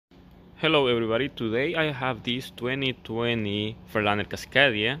Hello everybody, today I have this 2020 Freightliner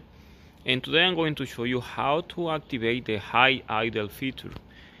Cascadia, and today I'm going to show you how to activate the high idle feature.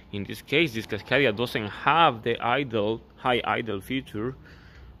 In this case, this Cascadia doesn't have the high idle feature.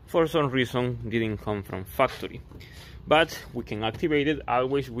 For some reason didn't come from factory, but we can activate it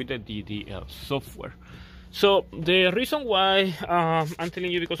always with the DDL software. So the reason why I'm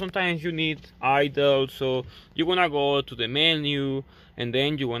telling you, because sometimes you need idle, so you're gonna go to the menu and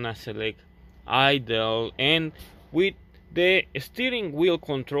then you wanna select idle, and with the steering wheel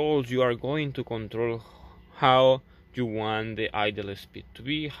controls you are going to control how you want the idle speed to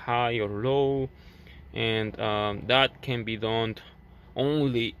be, high or low, and that can be done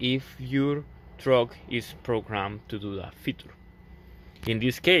only if your truck is programmed to do that feature. In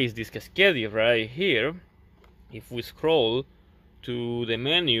this case, this Cascadia right here, if we scroll to the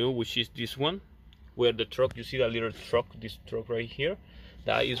menu, which is this one, where the truck, you see that little truck, this truck right here,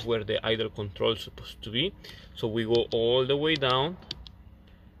 that is where the idle control is supposed to be. So we go all the way down,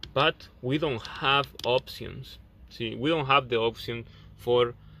 but we don't have options. See, we don't have the option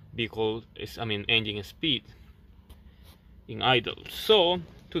for vehicle, engine speed in idle. So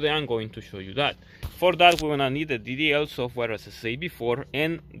today I'm going to show you that. For that, we're gonna need the DDL software, as I said before,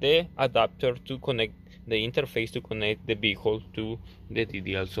 and the adapter to connect the interface to connect the vehicle to the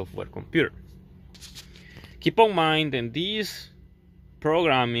DDL software computer. Keep in mind that this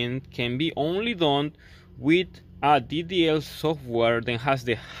programming can be only done with a DDL software that has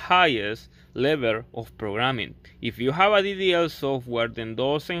the highest level of programming. If you have a DDL software that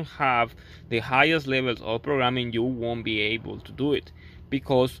doesn't have the highest levels of programming, you won't be able to do it,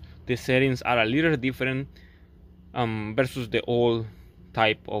 because the settings are a little different versus the old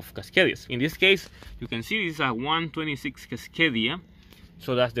type of Cascadias. In this case, you can see this is a 126 Cascadia,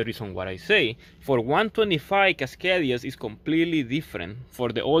 so that's the reason why I say. For 125 Cascadias is completely different.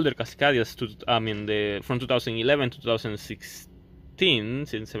 For the older Cascadias, from 2011 to 2016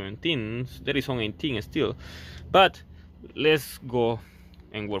 and 17, there is on 18 still. But let's go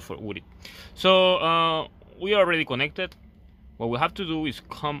and work with it. So we are already connected. What we have to do is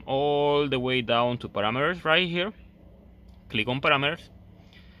come all the way down to parameters right here. Click on parameters,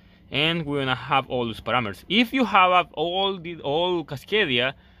 and we're gonna have all these parameters. If you have all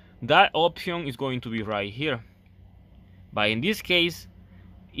Cascadia, that option is going to be right here, but in this case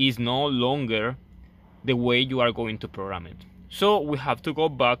is no longer the way you are going to program it. So we have to go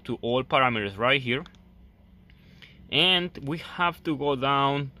back to all parameters right here, and we have to go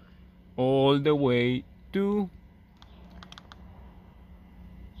down all the way to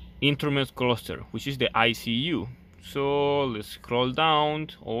instrument cluster, which is the ICU. So let's scroll down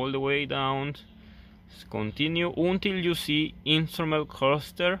all the way down, let's continue until you see instrument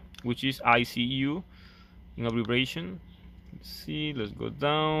cluster, which is ICU in abbreviation. Let's see, let's go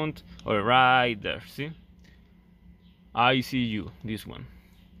down, all right there, see, ICU, this one.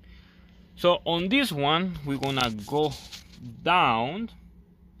 So on this one we're gonna go down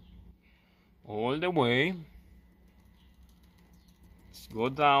all the way, let's go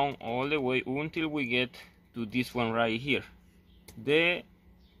down all the way until we get to this one right here, the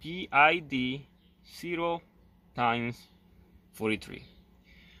PID 0 times 43.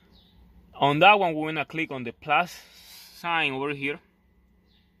 On that one, we're gonna click on the plus sign over here,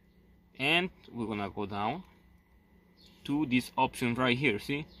 and we're gonna go down to this option right here.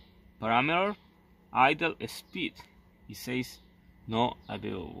 See, parameter idle speed. It says not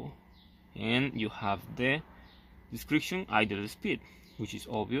available, and you have the description idle speed, which is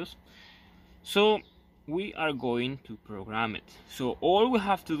obvious. So we are going to program it. So all we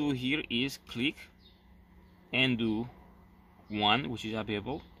have to do here is click and do 1, which is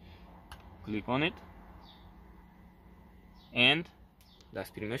available. Click on it, and that's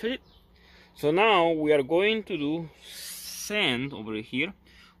pretty much it. So now we are going to do send over here.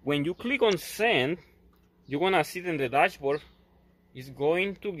 When you click on send, you're gonna see in the dashboard is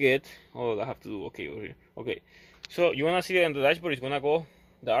going to get, I have to do okay over here. Okay, so you wanna see that in the dashboard it's gonna go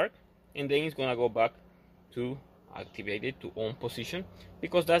dark, and then it's gonna go back to activate it to on position,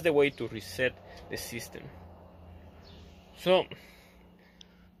 because that's the way to reset the system. So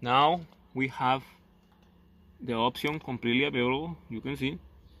now we have the option completely available, you can see.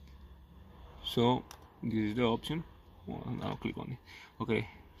 So this is the option. Now click on it. Okay,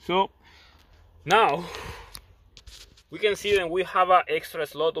 so now we can see that we have an extra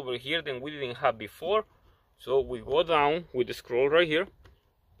slot over here that we didn't have before. So we go down with the scroll right here,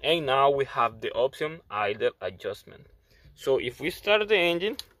 and now we have the option idle adjustment. So if we start the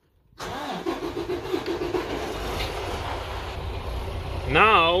engine,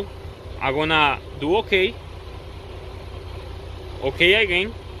 now I'm gonna do okay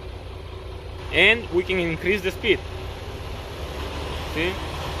again, and we can increase the speed. See?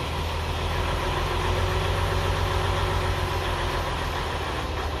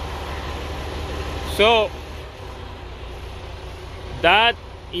 So that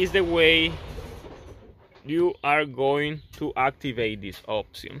is the way you are going to activate this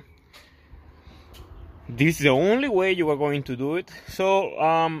option. This is the only way you are going to do it.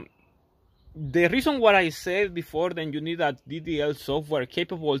 So the reason what I said before that you need a DDL software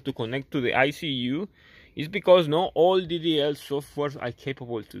capable to connect to the ICU is because not all DDL softwares are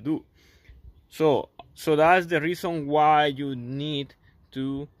capable to do. So that's the reason why you need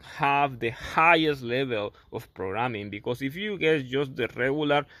to have the highest level of programming, because if you get just the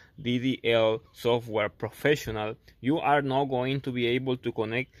regular DDL software professional, you are not going to be able to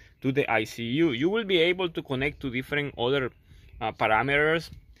connect to the ICU. You will be able to connect to different other parameters,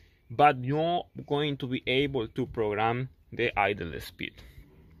 but you're not going to be able to program the idle speed.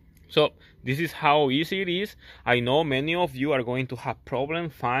 So this is how easy it is. I know many of you are going to have problem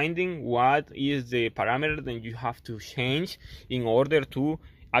finding what is the parameter that you have to change in order to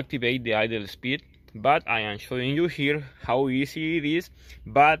activate the idle speed, but I am showing you here how easy it is.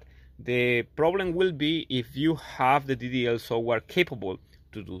 But the problem will be if you have the DDL software capable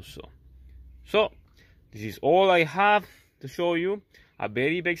to do so. So this is all I have to show you. A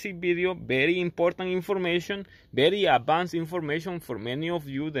very basic video, very important information, very advanced information for many of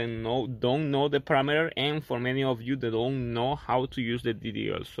you that don't know the parameter, and for many of you that don't know how to use the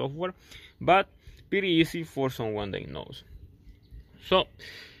DDL software, but pretty easy for someone that knows. So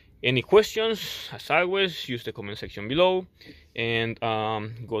any questions, as always, use the comment section below, and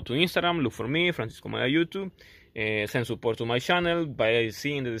go to Instagram, look for me, franciscoamaya YouTube, send support to my channel by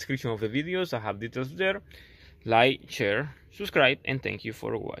seeing the description of the videos. I have details there. Like, share, subscribe, and thank you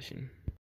for watching.